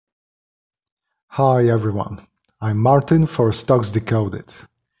Hi everyone, I'm Martin for Stocks Decoded.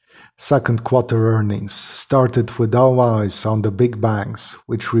 Second quarter earnings started with all eyes on the big banks,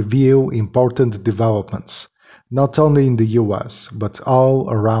 which reveal important developments, not only in the US, but all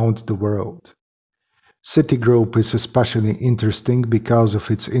around the world. Citigroup is especially interesting because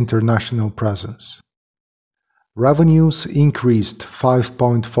of its international presence. Revenues increased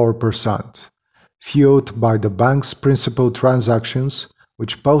 5.4%, fueled by the bank's principal transactions,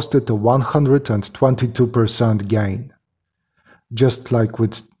 which posted a 122% gain. Just like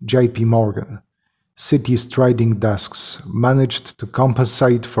with JP Morgan, Citi's trading desks managed to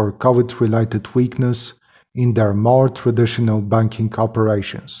compensate for COVID-related weakness in their more traditional banking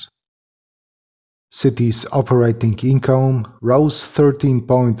operations. Citi's operating income rose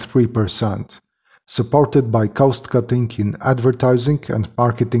 13.3%, supported by cost-cutting in advertising and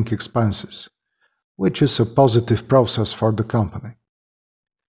marketing expenses, which is a positive process for the company.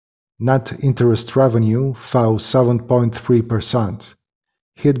 Net interest revenue fell 7.3%,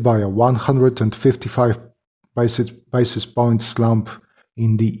 hit by a 155 basis point slump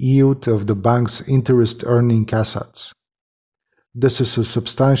in the yield of the bank's interest-earning assets. This is a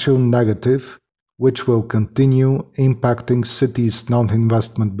substantial negative, which will continue impacting Citi's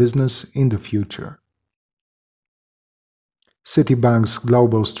non-investment business in the future. Citibank's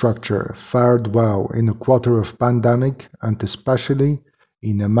global structure fared well in a quarter of pandemic and especially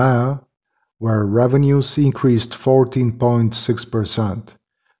in EMEA, where revenues increased 14.6%,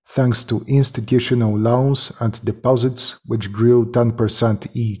 thanks to institutional loans and deposits which grew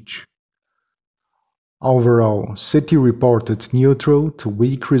 10% each. Overall, Citi reported neutral to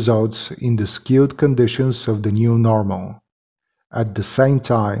weak results in the skewed conditions of the new normal. At the same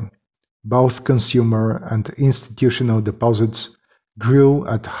time, both consumer and institutional deposits grew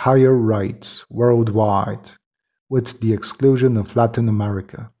at higher rates worldwide, with the exclusion of Latin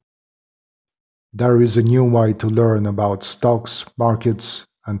America. There is a new way to learn about stocks, markets,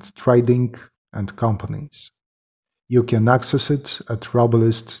 and trading and companies. You can access it at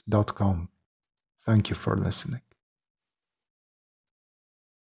robolist.com. Thank you for listening.